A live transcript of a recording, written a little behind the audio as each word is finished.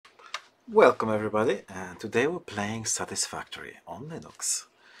Welcome everybody, and today we're playing Satisfactory on Linux.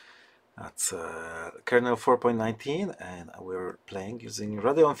 That's kernel 4.19 and we're playing using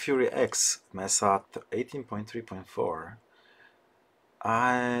Radeon Fury X Mesa 18.3.4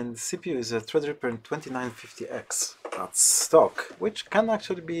 and CPU is a Threadripper 2950X. That's stock, which can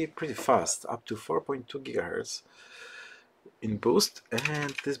actually be pretty fast, up to 4.2 GHz in boost,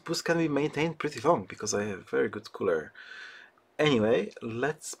 and this boost can be maintained pretty long because I have very good cooler. Anyway,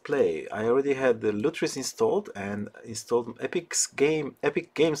 let's play. I already had the Lutris installed and installed Epic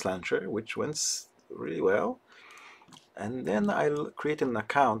Games Launcher, which went really well. And then I created an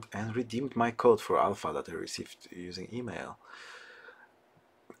account and redeemed my code for alpha that I received using email.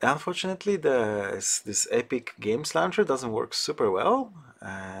 Unfortunately, this Epic Games Launcher doesn't work super well,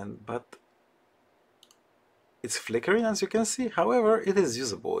 but it's flickering, as you can see. However, it is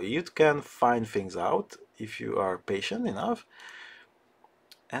usable. You can find things out if you are patient enough,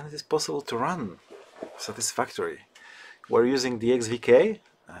 and it is possible to run Satisfactory. We're using DXVK,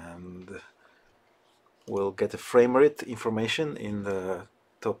 and we'll get a framerate information in the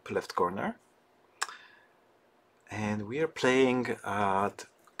top left corner. And we are playing at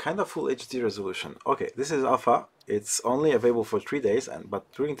kind of full HD resolution. Okay, this is alpha. It's only available for 3 days,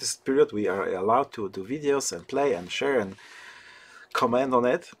 but during this period we are allowed to do videos and play and share and comment on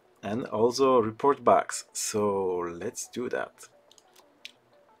it, and also report bugs. So let's do that.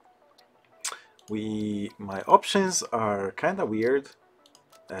 My options are kind of weird.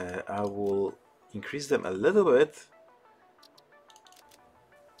 I will increase them a little bit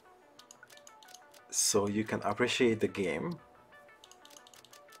so you can appreciate the game.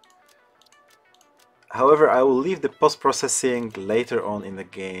 However, I will leave the post-processing later on in the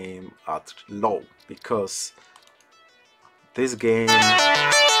game at low, because this game...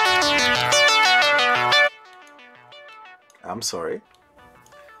 I'm sorry.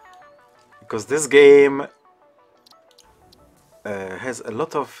 Because this game has a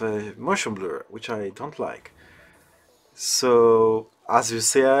lot of motion blur, which I don't like. So, as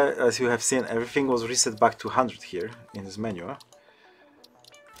you have seen, everything was reset back to 100 here in this menu.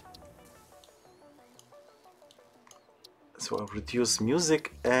 So I'll reduce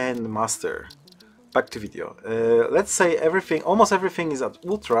music and master. Back to video. Let's say almost everything is at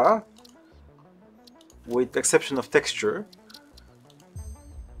ultra, with the exception of texture.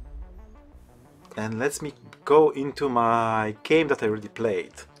 And let me go into my game that I already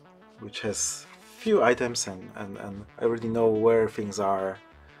played, which has few items and I already know where things are,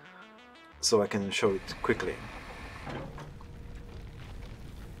 so I can show it quickly.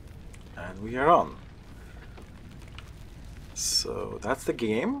 And we are on. So that's the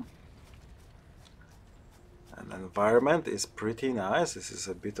game. And the environment is pretty nice. This is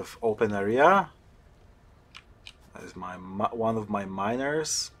a bit of open area. That is one of my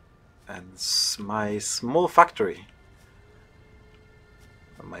miners and my small factory.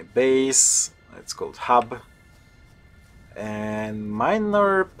 My base, it's called hub, and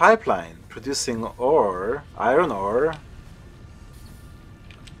miner pipeline producing ore, iron ore,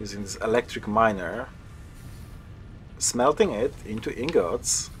 using this electric miner, smelting it into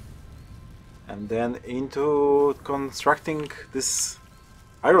ingots, and then into constructing these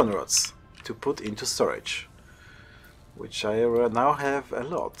iron rods to put into storage, which I now have a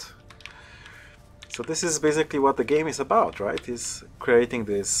lot. So this is basically what the game is about, right? Is creating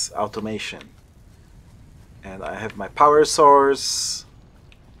this automation. And I have my power source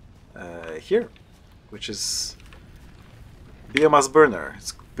here, which is biomass burner.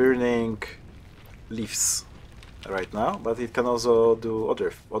 It's burning leaves right now, but it can also do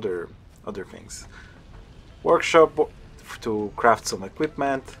other things. Workshop to craft some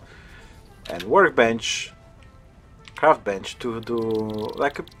equipment, and workbench, craft bench to do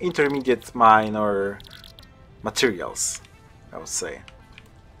like intermediate mine or materials, I would say.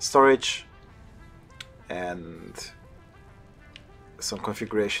 Storage and some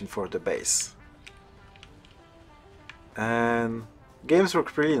configuration for the base. And games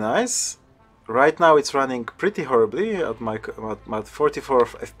work pretty nice. Right now it's running pretty horribly at my 44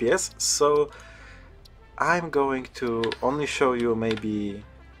 FPS, so I'm going to only show you maybe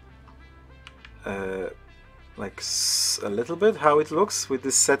like a little bit how it looks with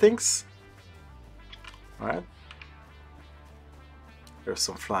these settings. Alright. There's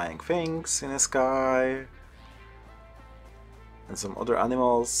some flying things in the sky and some other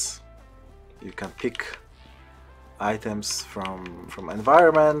animals. You can pick items from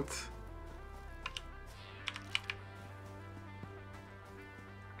environment.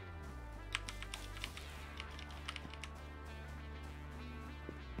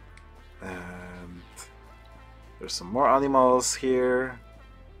 And there's some more animals here.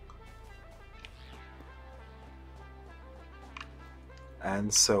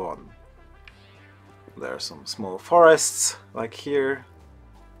 and so on. There are some small forests, like here.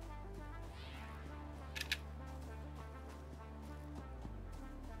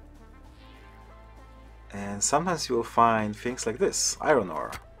 And sometimes you will find things like this, iron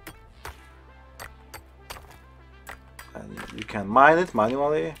ore. And you can mine it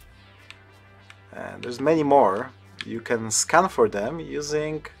manually. And there's many more. You can scan for them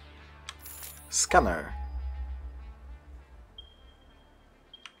using scanner.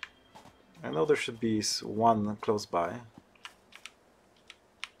 I know there should be one close by.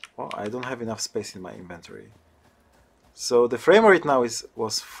 Well, I don't have enough space in my inventory. So the frame rate now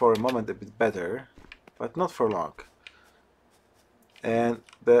was for a moment a bit better, but not for long. And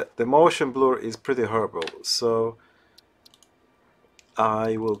the motion blur is pretty horrible, so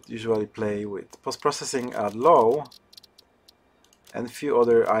I will usually play with post-processing at low and a few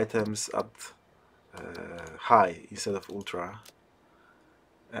other items at high instead of ultra.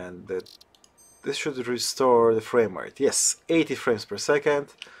 And this should restore the frame rate. Yes, 80 frames per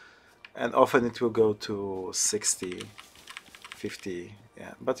second, and often it will go to 60, 50,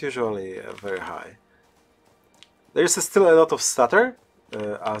 yeah, but usually very high. There's still a lot of stutter,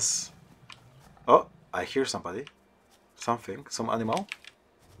 as... Oh, I hear somebody. Something, some animal.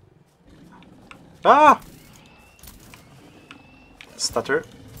 Ah! Stutter.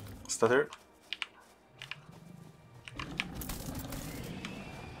 Stutter.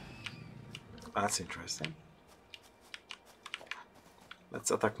 That's interesting.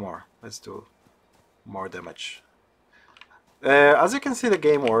 Let's attack more. Let's do more damage. As you can see, the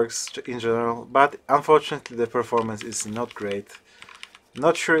game works in general, but unfortunately the performance is not great.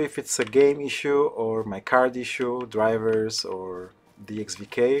 Not sure if it's a game issue or my card issue, drivers, or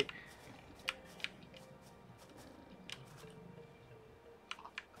DXVK.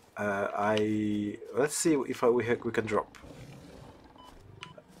 Let's see if we can drop.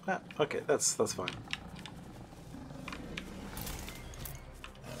 Okay, that's fine.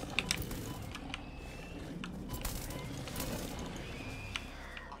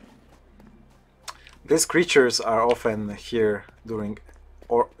 These creatures are often here during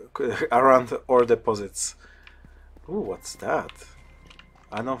around ore deposits. Ooh, what's that?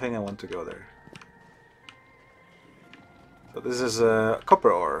 I don't think I want to go there. So this is a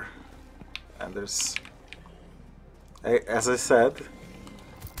copper ore, and there's, as I said,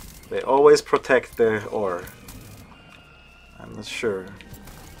 they always protect the ore. I'm not sure.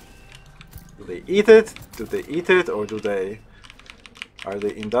 Do they eat it? Do they eat it, or do they? Are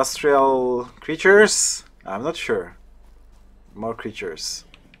they industrial creatures? I'm not sure. More creatures.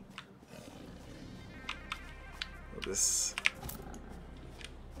 This.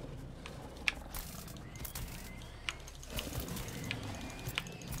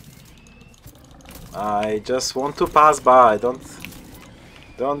 I just want to pass by.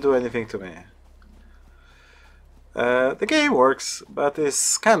 Don't do anything to me. The game works, but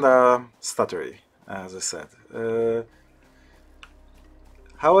it's kinda stuttery, as I said.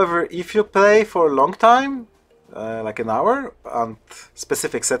 However, if you play for a long time, like an hour, on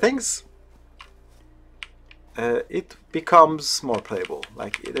specific settings, it becomes more playable.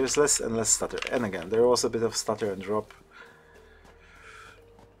 Like, there's less and less stutter. And again, there was a bit of stutter and drop.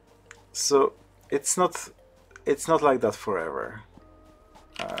 So it's not like that forever.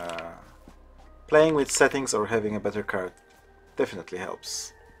 Playing with settings or having a better card definitely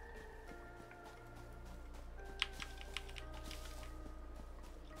helps.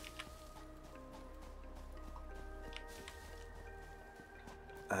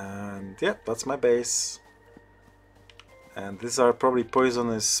 And yeah, that's my base. And these are probably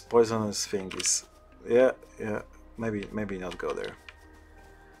poisonous things. Yeah, maybe not go there.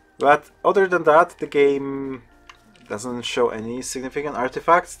 But other than that, the game doesn't show any significant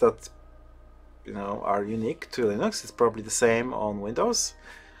artifacts that, you know, are unique to Linux. It's probably the same on Windows.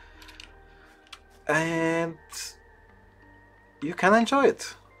 And you can enjoy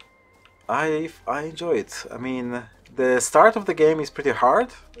it. I enjoy it. I mean, the start of the game is pretty hard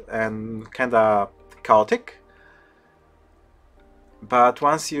and kinda chaotic. But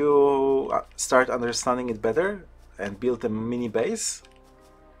once you start understanding it better and build a mini base,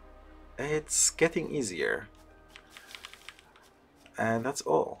 it's getting easier. And that's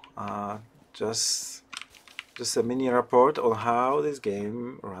all. Just a mini report on how this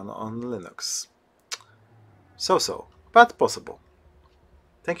game runs on Linux. So, but possible.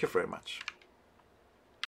 Thank you very much.